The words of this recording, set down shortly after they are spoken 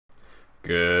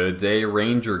Good day,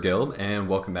 Ranger Guild, and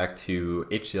welcome back to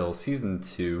HDL Season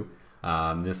 2.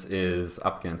 This is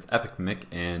up against EpicMic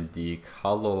and the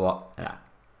Colorado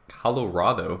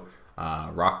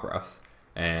Rockruffs.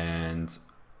 And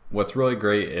what's really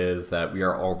great is that we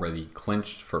are already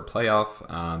clinched for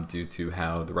playoff due to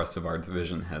how the rest of our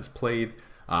division has played.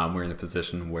 We're in a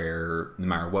position where no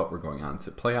matter what, we're going on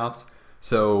to playoffs.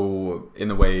 So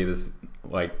in a way, this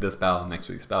battle and next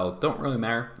week's battle don't really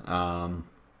matter.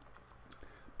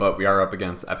 But we are up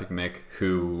against EpicMic,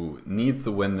 who needs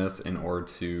to win this in order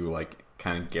to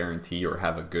kind of guarantee or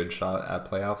have a good shot at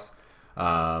playoffs.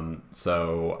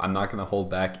 So I'm not going to hold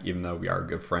back, even though we are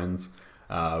good friends.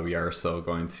 We are still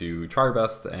going to try our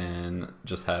best and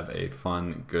just have a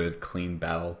fun, good, clean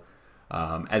battle.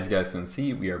 As you guys can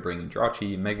see, we are bringing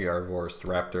Drachi, Mega Gardevoir,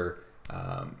 Staraptor,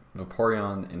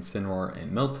 Vaporeon, Incineroar,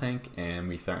 and Miltank, and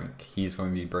we think he's going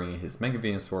to be bringing his Mega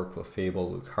Venusaur,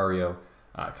 Clefable, Lucario,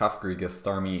 Kafkariga,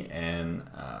 Starmie, and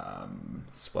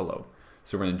Swellow.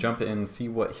 So we're going to jump in, see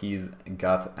what he's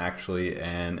got actually,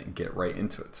 and get right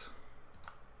into it.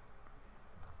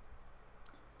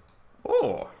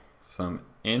 Oh, some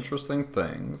interesting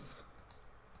things.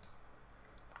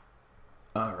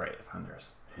 Alright,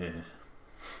 Thunders.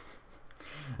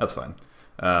 That's fine.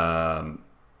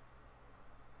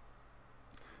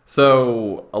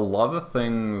 So a lot of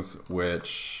things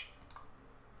which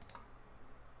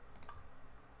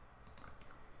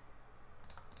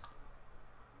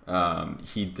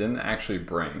he didn't actually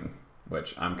bring,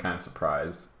 which I'm kind of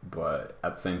surprised, but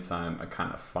at the same time I'm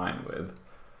kind of fine with.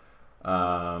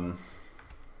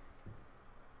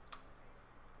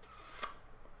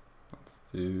 Let's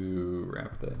do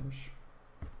Rapidash.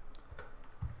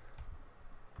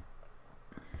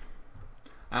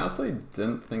 I honestly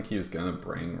didn't think he was going to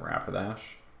bring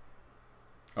Rapidash.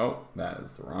 Oh, that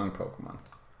is the wrong Pokemon.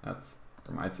 That's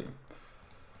for my team.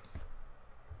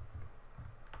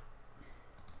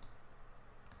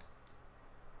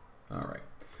 Alright.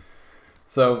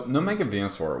 So, no Mega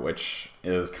Venusaur, which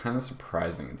is kind of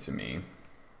surprising to me.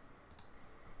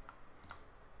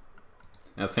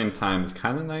 At the same time, it's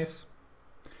kind of nice.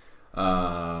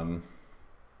 And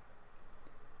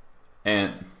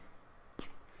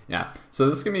yeah, so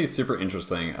this is going to be super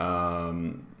interesting.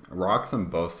 Rocks on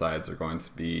both sides are going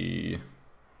to be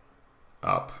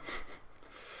up.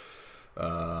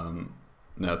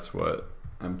 That's what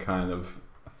I'm kind of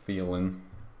feeling.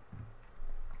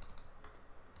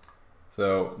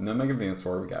 So, no Mega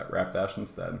Venusaur, we got Rapidash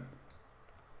instead.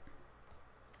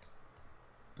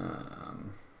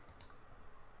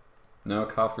 No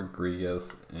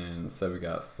Kafkariga, and instead we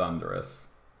got Thundurus.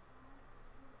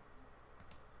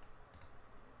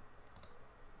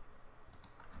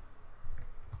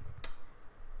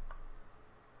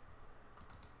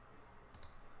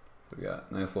 So we got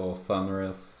nice little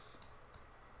Thundurus.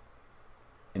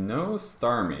 And no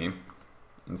Starmie.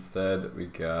 Instead we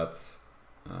got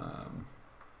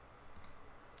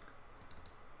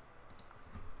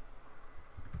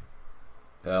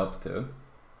Palpitoad.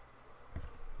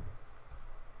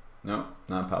 No,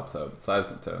 not Palpitoad,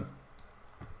 Seismitoad.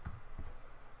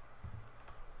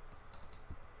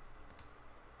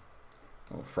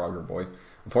 Oh, Frogger boy.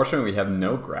 Unfortunately, we have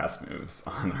no grass moves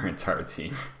on our entire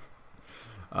team.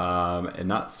 And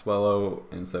not Swellow,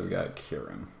 instead we got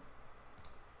Kyurem.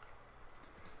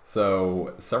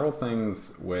 So, several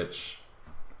things which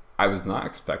I was not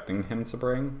expecting him to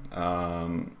bring,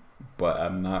 but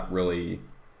I'm not really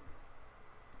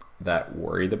that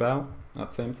worried about at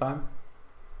the same time.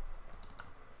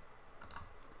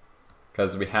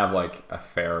 Because we have a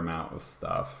fair amount of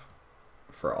stuff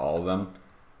for all of them.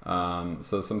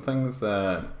 So some things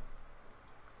that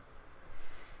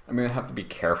I'm going to have to be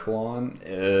careful on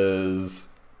is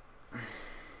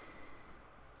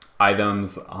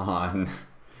items on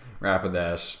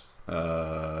Rapidash,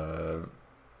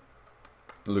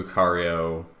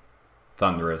 Lucario,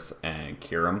 Thundurus, and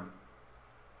Kyurem.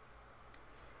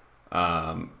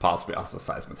 Possibly also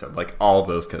Seismitoad. All of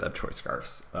those could have choice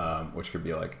scarfs, which could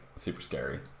be super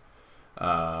scary.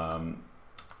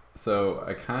 So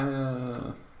I kind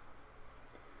of...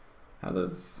 How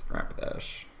does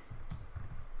Rapidash...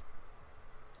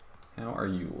 How are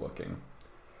you looking?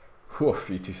 Woof,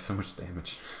 you do so much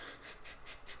damage.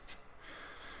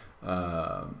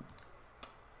 Yeah,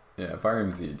 Fire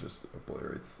MZ just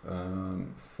obliterates.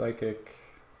 Psychic.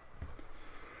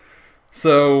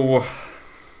 So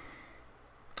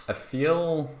I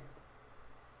feel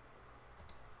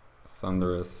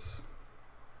Thundurus.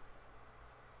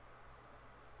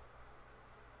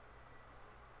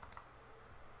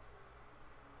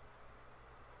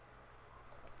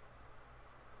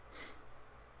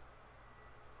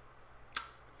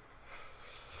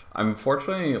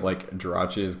 Unfortunately, like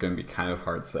Jirachi is going to be kind of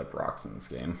hard to set up rocks in this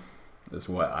game, is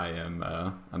what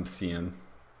I'm seeing.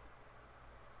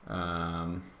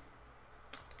 If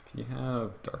you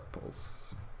have Dark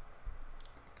Pulse,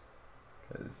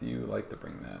 because you like to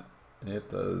bring that,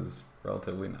 it does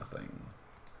relatively nothing.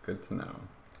 Good to know.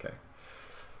 Okay.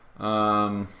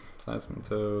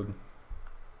 Seismitoad.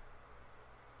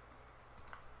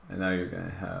 And now you're gonna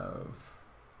have,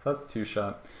 so that's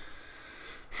 2-shot.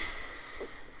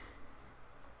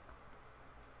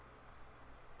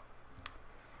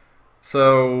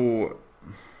 So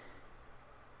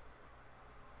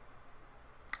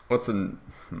what's in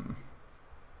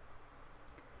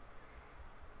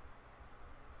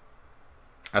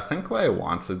I think what I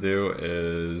want to do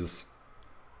is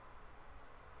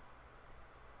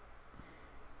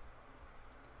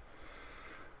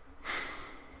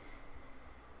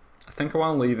I think I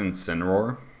want to lead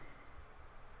Incineroar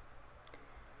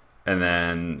and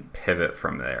then pivot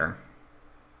from there.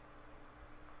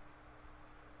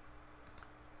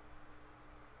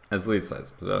 As lead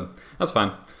size, so that's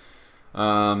fine.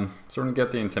 So we're gonna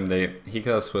get the Intimidate. He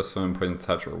could have Swift Swim, Poison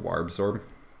Touch, or Water Absorb.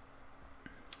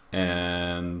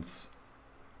 And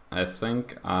I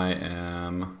think I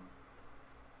am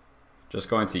just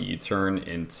going to U-turn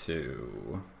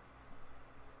into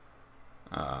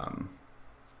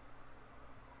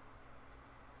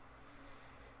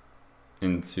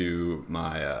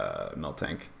my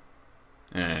Miltank.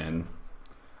 And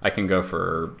I can go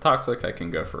for Toxic, I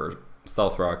can go for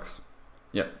Stealth Rocks.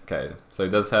 Yep, okay. So he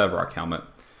does have Rock Helmet.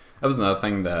 That was another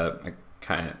thing that I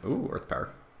kind of... Ooh, Earth Power.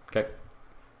 Okay.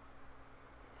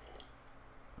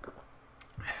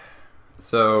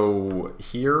 So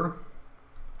here,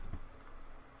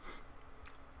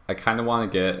 I kind of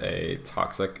want to get a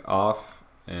Toxic off.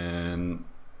 And,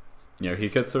 you know, he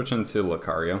could switch into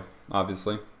Lucario,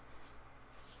 obviously.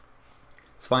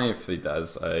 It's fine if he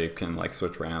does. I can, like,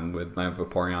 switch around with my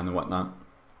Vaporeon and whatnot.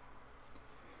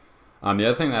 The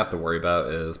other thing I have to worry about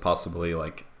is possibly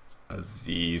like a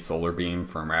Z Solar Beam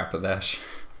from Rapidash.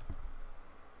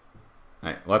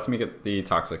 Alright, lets me get the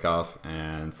Toxic off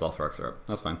and Stealth Rocks are up.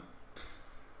 That's fine.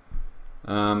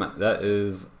 That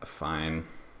is fine.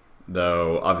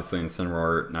 Though, obviously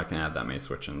Incineroar not going to have that many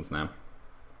switch-ins now.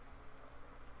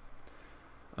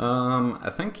 I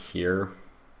think here...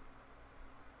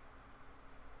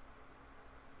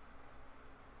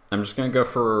 I'm just going to go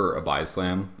for a Body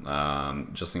Slam,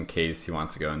 just in case he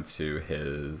wants to go into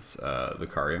his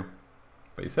Lucario.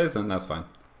 But he stays in, that's fine.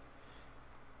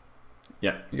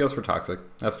 Yeah, he goes for Toxic,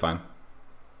 that's fine.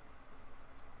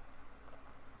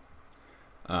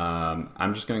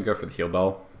 I'm just going to go for the Heal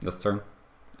Bell this turn.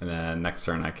 And then next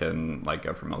turn I can like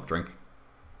go for Milk Drink.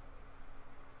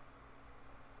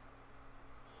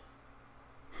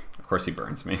 Of course he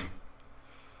burns me.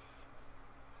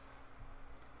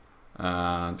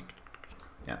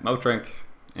 Yeah, Milk Drink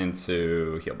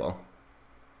into Heal Ball.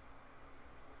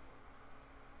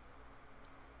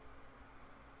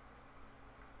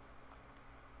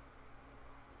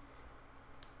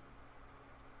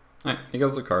 Alright, he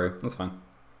goes Lucario, that's fine.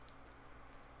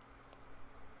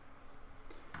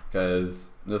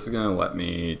 Because this is going to let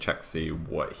me check see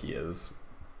what he is.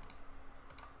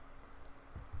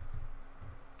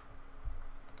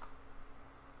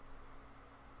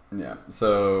 Yeah,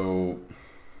 so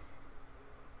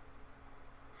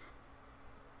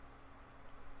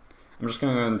I'm just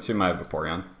going to go into my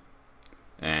Vaporeon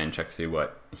and check to see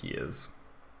what he is.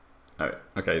 Alright,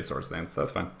 okay, he's Swords Dance,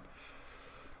 that's fine.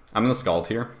 I'm going to Scald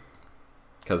here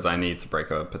because I need to break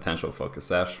a potential Focus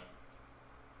Sash.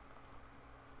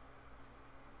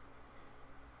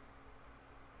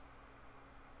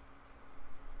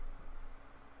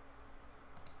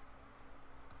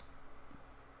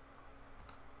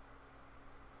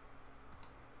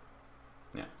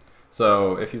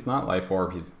 So if he's not Life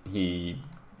Orb, he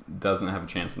doesn't have a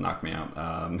chance to knock me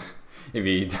out. If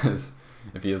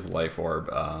he is Life Orb,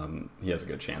 he has a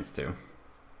good chance to.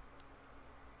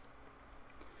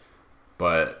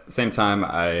 But at the same time,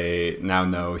 I now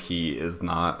know he is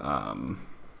not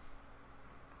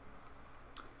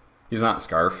he's not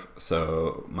Scarf,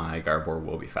 so my Gardevoir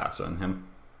will be faster than him.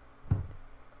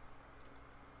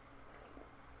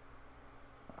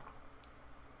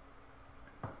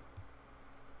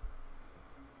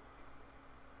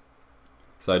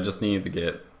 So I just need to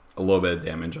get a little bit of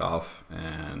damage off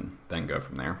and then go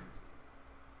from there.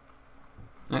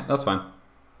 Alright, that's fine.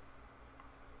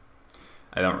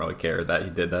 I don't really care that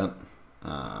he did that.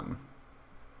 I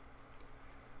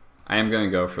am going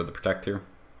to go for the Protect here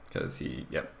because he,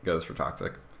 goes for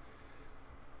Toxic.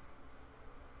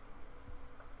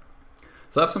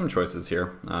 So I have some choices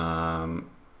here.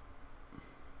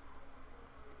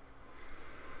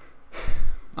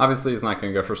 Obviously, he's not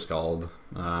going to go for Scald.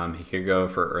 He could go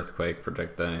for Earthquake,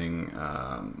 predicting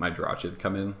my Jirachi to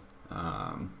come in.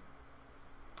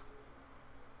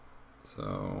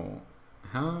 So,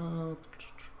 how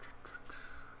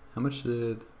much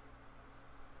did...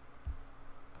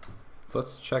 So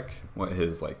let's check what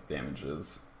his like damage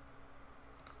is.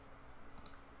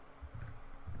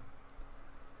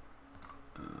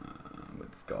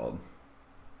 What's called?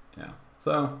 Yeah.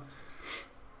 So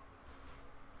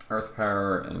Earth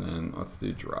Power, and then let's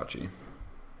do Jirachi.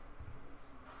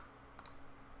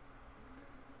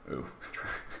 Ooh,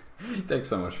 he takes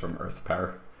so much from Earth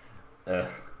Power. I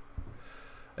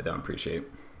don't appreciate.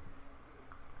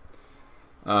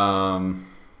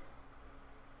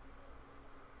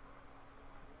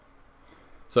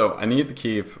 So I need to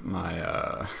keep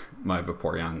my my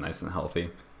Vaporeon nice and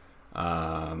healthy.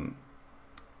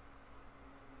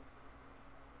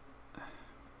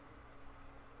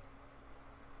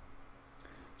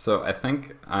 So I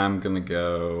think I'm gonna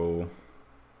go.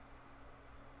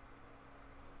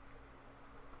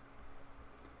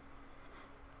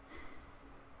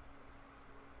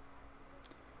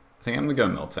 I think I'm gonna go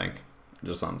Miltank,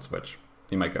 just on Switch.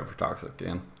 He might go for Toxic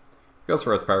again. Goes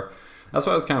for Earth Power. That's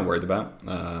what I was kind of worried about,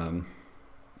 and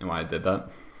why I did that.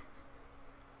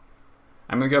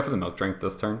 I'm gonna go for the Milk Drink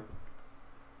this turn.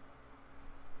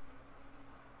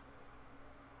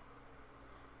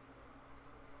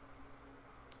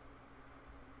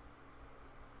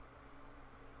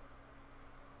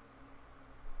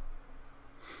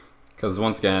 Because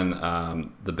once again,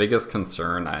 the biggest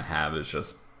concern I have is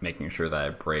just making sure that I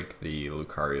break the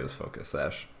Lucario's Focus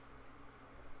Sash.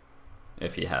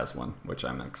 If he has one, which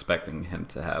I'm expecting him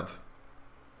to have.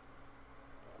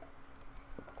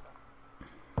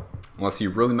 Unless he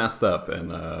really messed up and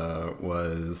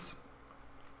was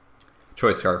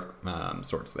Choice Scarf,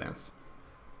 Swords Dance.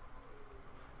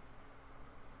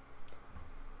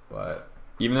 But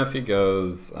even if he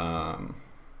goes... oh,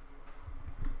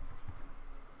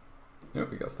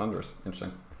 he goes Thunderous.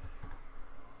 Interesting.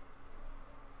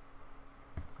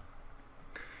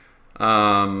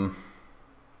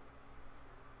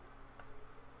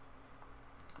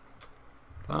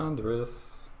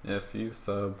 Thunderous, if you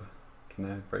sub,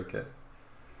 can I break it?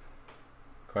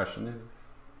 Question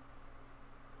is,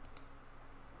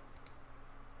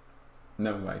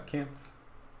 no, I can't.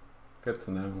 Good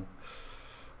to know.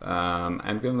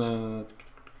 I'm gonna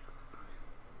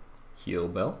Heal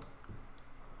Bell.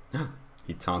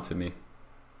 He taunted me,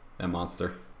 that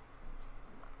monster.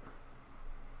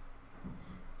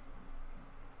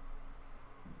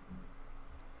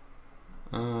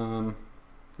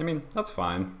 I mean, that's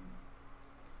fine.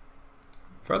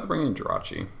 If I had to bring in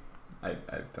Jirachi, I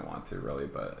don't want to really,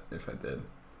 but if I did,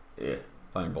 yeah,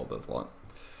 Thunderbolt does a lot.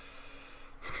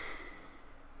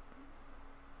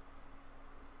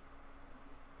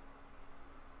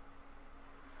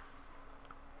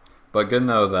 But good to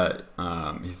know that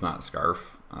he's not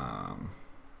Scarf. I'm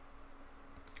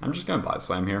just gonna Body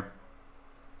Slam here.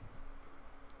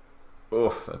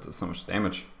 Oh, that does so much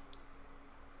damage.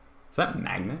 Is that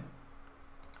Magnet?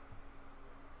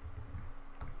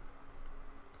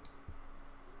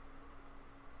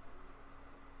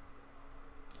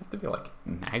 You have to be like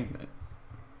Magnet,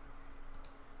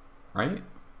 right?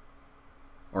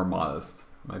 Or Modest.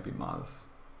 Might be Modest.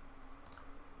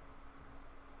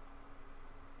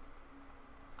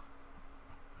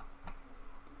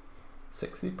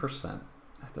 %60%.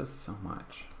 That does so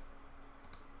much.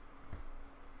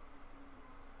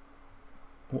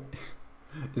 What?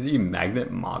 Is he Magnet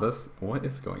Modest? What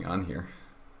is going on here?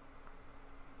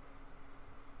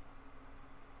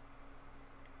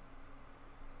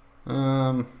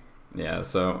 Yeah,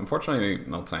 so unfortunately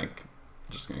Miltank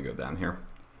just gonna go down here.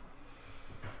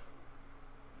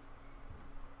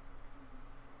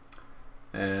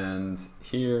 And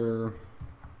here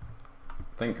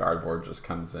I think Gardevoir just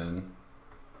comes in.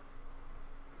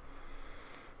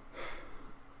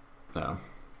 No.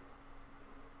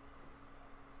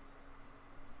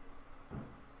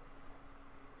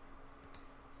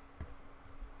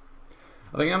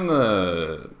 I think I'm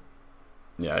the...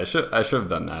 Yeah, I should have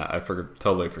done that. I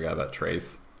totally forgot about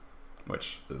Trace,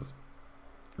 which is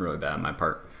really bad on my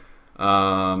part.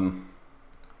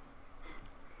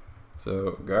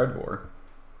 So Gardevoir,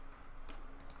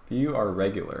 if you are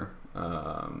regular,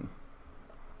 how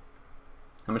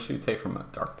much do you take from a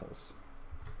Dark Pulse?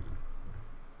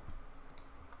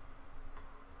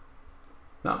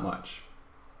 Not much.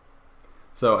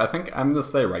 So I think I'm gonna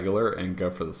stay regular and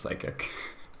go for the Psychic.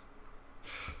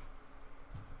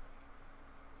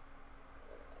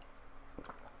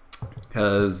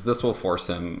 Because this will force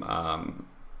him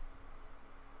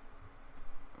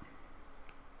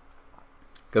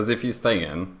Because if you stay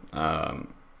in,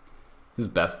 his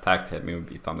best attack to hit me would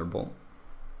be Thunderbolt.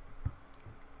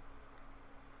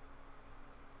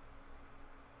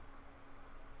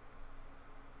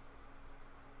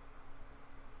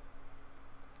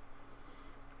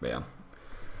 But yeah.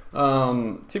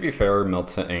 To be fair,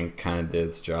 Melta Ink kind of did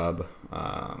its job.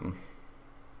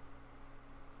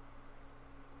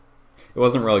 It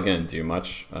wasn't really going to do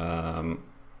much. It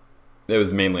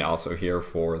was mainly also here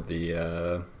for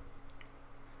the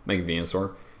Mega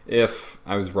Venusaur. If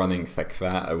I was running Thick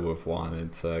Fat, I would have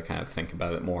wanted to kind of think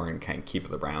about it more and kind of keep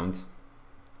it around.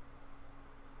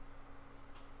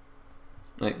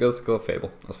 It goes to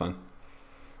Fable. That's fine.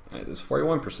 It is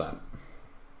 41%.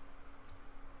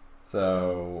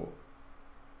 So,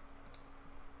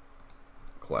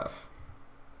 Clef.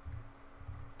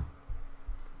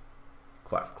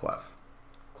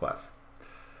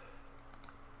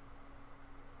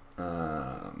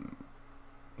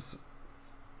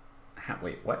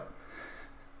 Wait, what?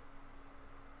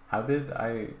 How did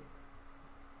I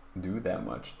do that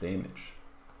much damage?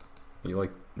 You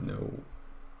like, no.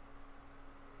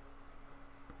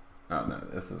 Oh no,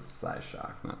 this is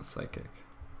Psyshock, not Psychic.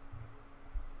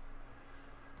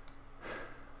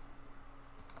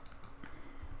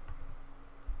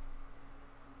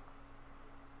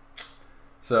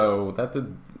 So that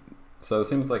did, so it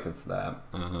seems like it's that.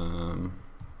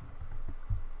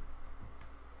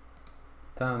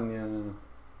 Tanya,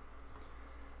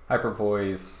 Hyper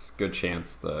Voice, good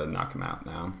chance to knock him out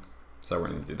now. So we're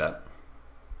gonna do that.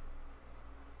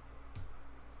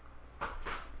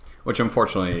 Which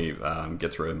unfortunately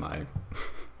gets rid of my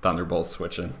Thunderbolt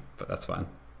switching, but that's fine.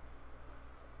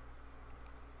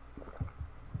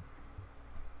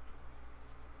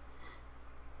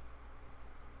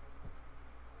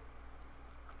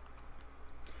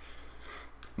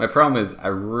 My problem is I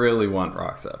really want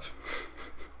rocks up.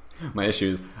 My issue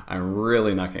is I'm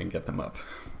really not going to get them up.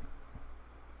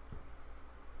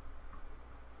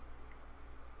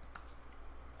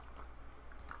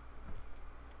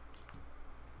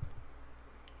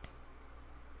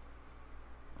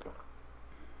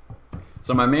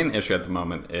 So my main issue at the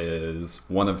moment is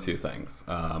one of two things.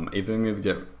 Either I need to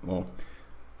get, well,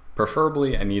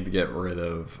 preferably I need to get rid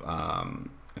of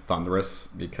Thundurus,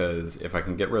 because if I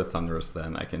can get rid of Thundurus,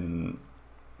 then I can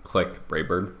click Brave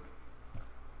Bird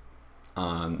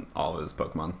on all of his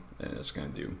Pokemon, and it's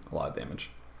going to do a lot of damage.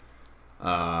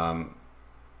 I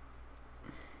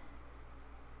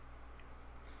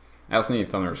also need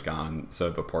Thundurus gone, so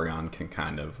Vaporeon can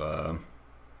kind of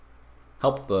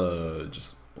help the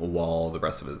just wall the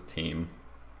rest of his team.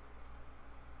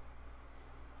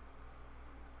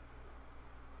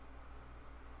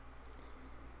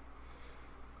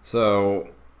 So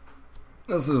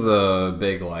this is a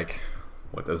big, like,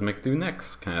 what does Mick do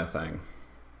next kind of thing.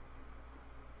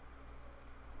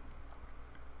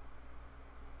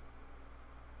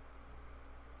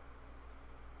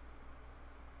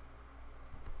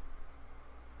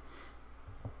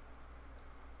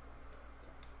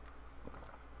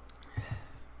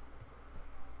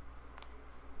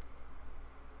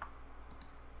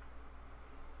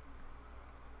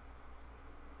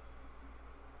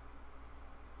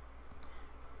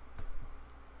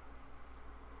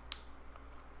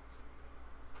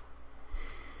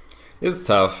 It's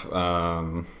tough.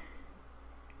 I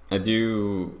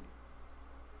do.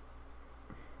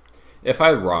 If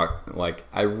I rock, like,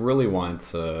 I really want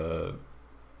to.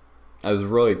 I was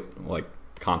really like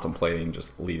contemplating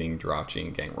just leading Jirachi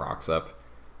and getting rocks up.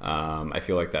 I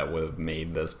feel like that would have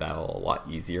made this battle a lot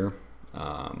easier.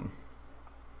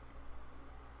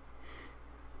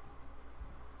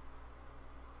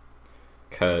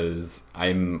 Because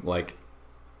I'm like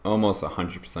almost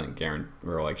 100% guaranteed,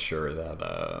 or like sure that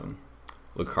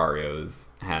Lucario's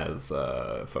has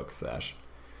Focus Sash.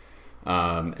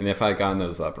 And if I had gotten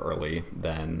those up early,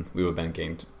 then we would have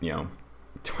been getting,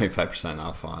 25%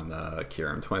 off on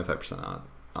Kyurem, 25%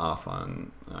 off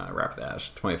on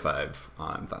Rapidash, 25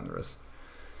 on Thundurus.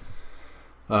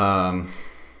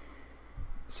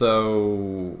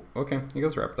 So, okay, he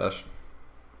goes Rapidash.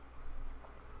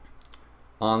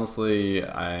 Honestly,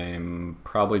 I'm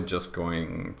probably just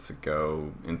going to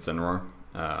go Incineroar.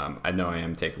 I know I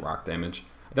am taking rock damage.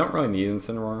 I don't really need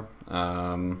Incineroar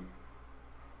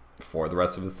for the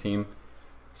rest of his team.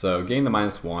 So getting the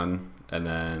 -1 and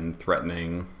then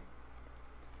threatening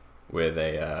with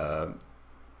a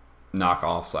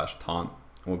knockoff / taunt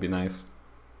would be nice.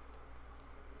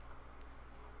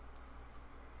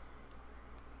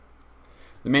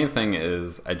 The main thing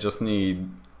is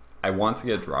I want to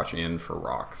get Jirachi in for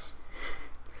rocks.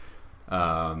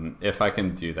 If I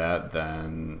can do that,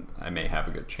 then I may have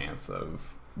a good chance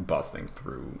of busting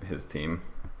through his team.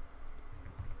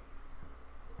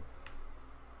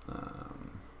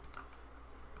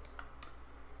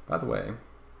 By the way,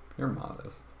 you're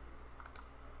modest.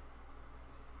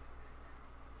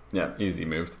 Yeah, easy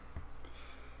moved.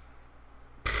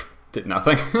 Did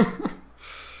nothing.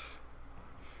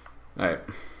 Alright.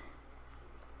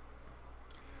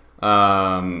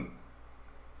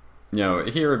 You know,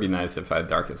 here would be nice if I had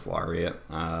Darkest Lariat.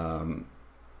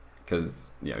 Because,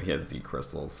 you know, he has Z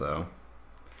Crystal, so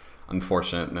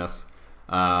unfortunateness.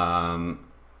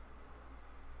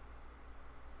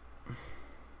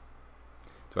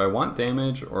 Do I want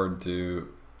damage or do...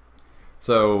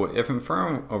 So if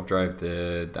Inferno Overdrive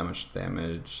did that much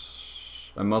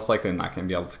damage, I'm most likely not going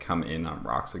to be able to come in on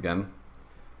rocks again.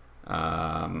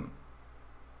 And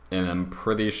I'm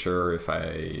pretty sure if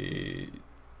I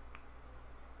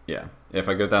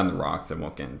go down the rocks, I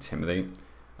won't get Intimidate.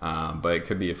 But it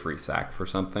could be a free sack for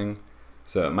something.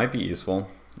 So it might be useful.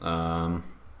 Let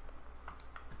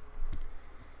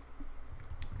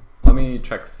me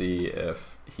check see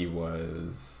if he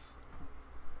was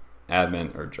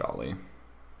Adamant or Jolly.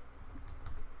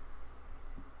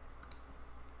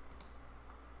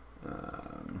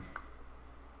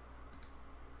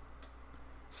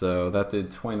 So that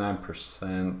did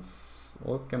 29%,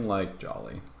 looking like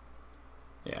Jolly.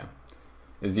 Yeah,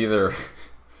 it's either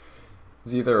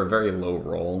a very low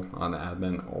roll on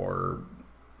Admin or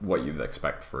what you'd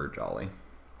expect for Jolly.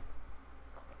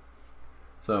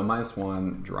 So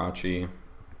 -1 Jirachi.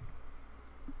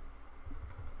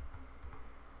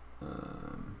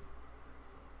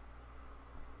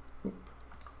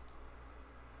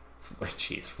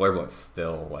 Jeez, Flareblit's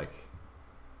still like.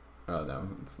 Oh no,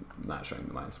 it's not showing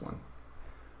the -1.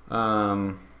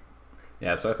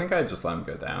 Yeah, so I think I just let him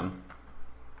go down.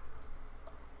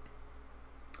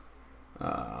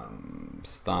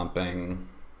 Stomping,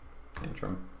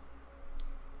 Tantrum.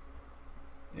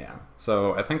 Yeah,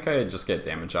 so I think I just get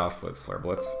damage off with Flare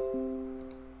Blitz.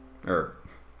 Or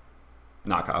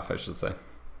knockoff, I should say.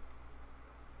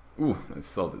 Ooh, it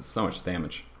still did so much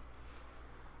damage.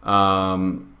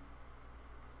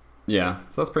 Yeah,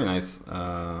 so that's pretty nice.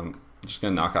 Just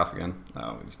gonna knock off again.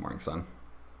 Oh, he's Morning Sun.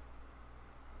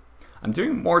 I'm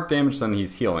doing more damage than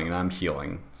he's healing, and I'm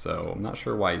healing, so I'm not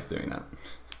sure why he's doing that.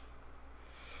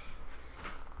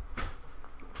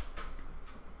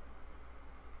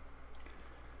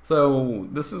 So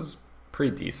this is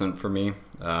pretty decent for me.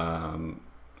 I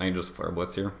can just Flare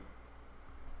Blitz here.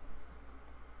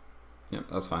 Yep,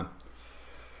 that's fine.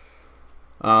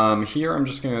 Here I'm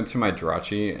just going to go to my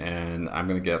Jirachi and I'm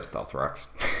going to get up Stealth Rocks.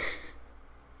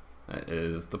 That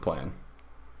is the plan.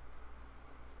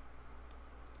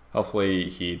 Hopefully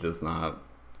he does not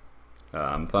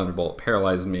Thunderbolt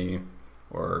paralyze me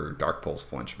or Dark Pulse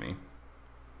flinch me.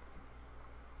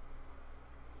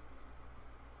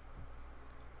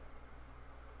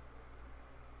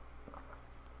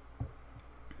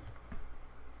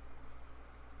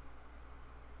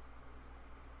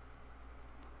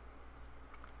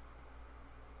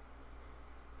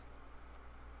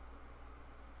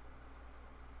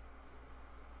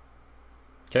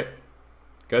 Okay,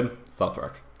 good. Stealth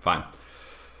Rocks, fine.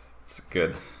 It's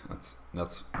good.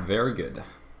 That's very good.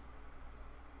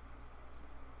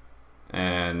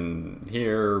 And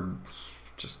here,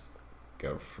 just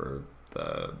go for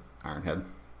the Iron Head.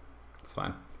 It's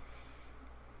fine.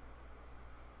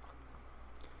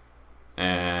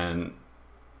 And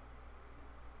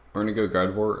we're gonna go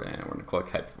Gardevoir and we're gonna click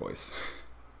Hyper Voice.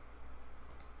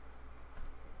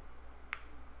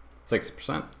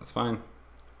 60%, that's fine.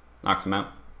 Knocks him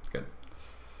out. Good.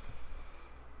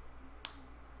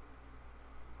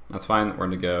 That's fine. We're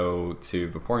going to go to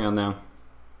Vaporeon now.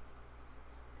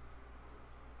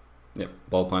 Yep,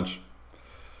 Ball Punch.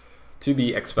 To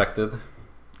be expected.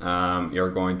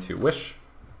 You're going to Wish.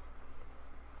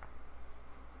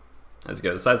 As you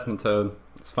go to Seismitoad.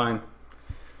 It's fine.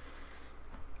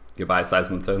 Goodbye,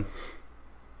 Seismitoad.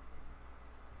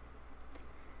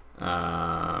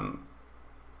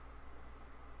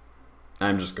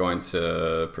 I'm just going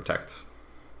to Protect.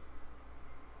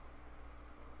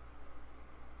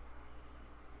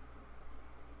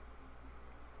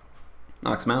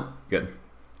 Knocks him out. Good.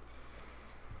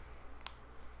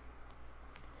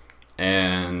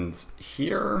 And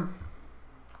here,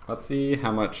 let's see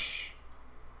how much.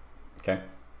 Okay.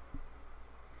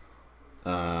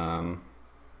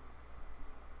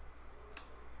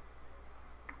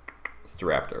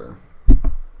 Staraptor.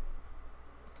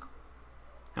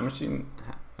 How much do you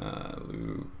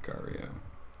Lucario?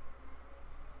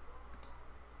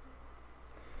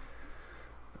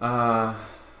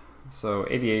 So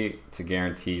 88 to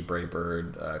guarantee Brave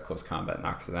Bird, close combat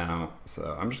knocks it out.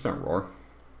 So I'm just gonna roar.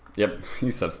 Yep,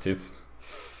 he substitutes.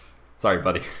 Sorry,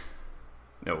 buddy.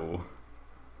 No.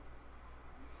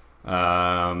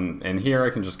 And here I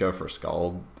can just go for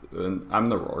Scald. I'm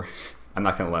the roar. I'm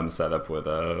not gonna let him set up with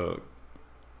a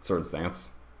Swords Dance.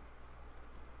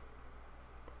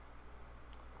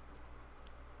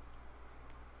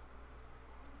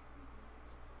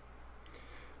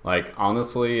 Like,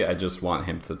 honestly, I just want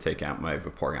him to take out my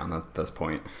Vaporeon at this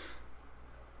point.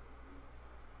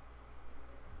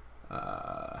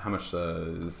 How much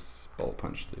does Bullet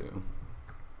Punch do?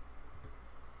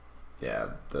 Yeah,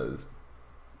 it does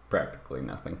practically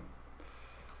nothing.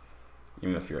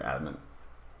 Even if you're adamant.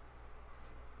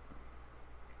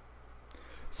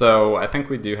 So I think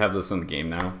we do have this in the game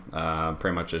now.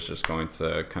 Pretty much it's just going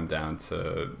to come down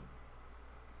to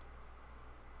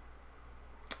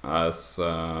us.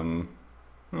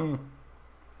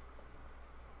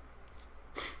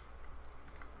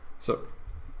 So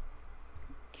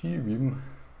cube him.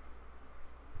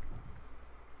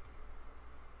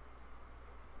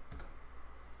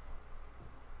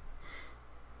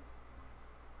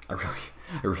 I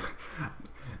really,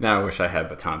 now I wish I had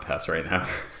Baton Pass right now.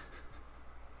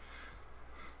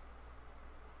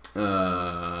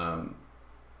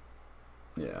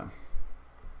 Yeah.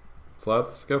 So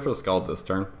let's go for the Scald this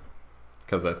turn,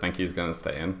 because I think he's going to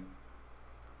stay in.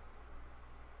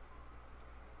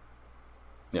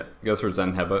 Yep, goes for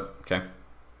Zen Headbutt. Okay.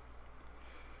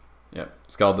 Yep,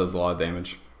 Scald does a lot of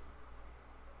damage.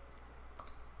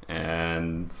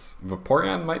 And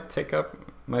Vaporeon might pick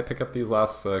up these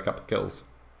last couple kills.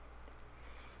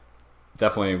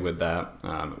 Definitely with that,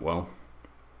 it will.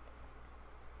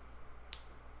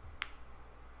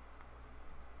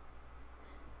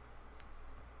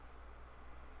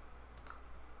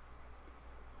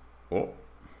 Oh.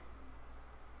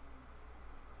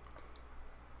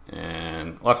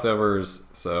 And leftovers,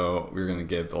 so we're going to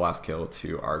give the last kill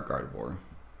to our Gardevoir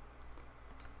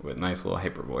with nice little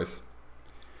hyper voice.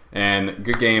 And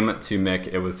good game to Mick.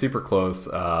 It was super close,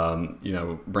 you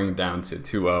know, bring it down to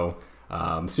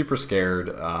 2-0. Super scared,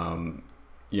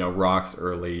 you know, rocks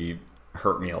early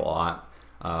hurt me a lot.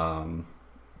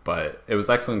 But it was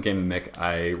an excellent game to Mick.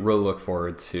 I really look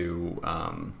forward to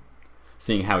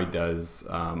seeing how he does.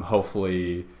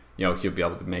 Hopefully, you know, he'll be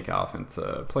able to make it off into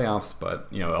playoffs, but,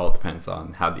 you know, it all depends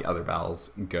on how the other battles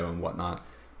go and whatnot.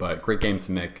 But great game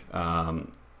to Mick.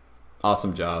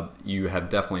 Awesome job. You have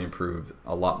definitely improved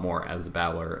a lot more as a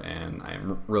battler, and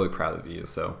I'm really proud of you.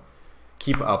 So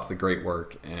keep up the great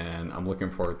work, and I'm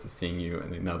looking forward to seeing you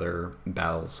in another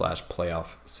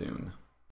battle/playoff soon.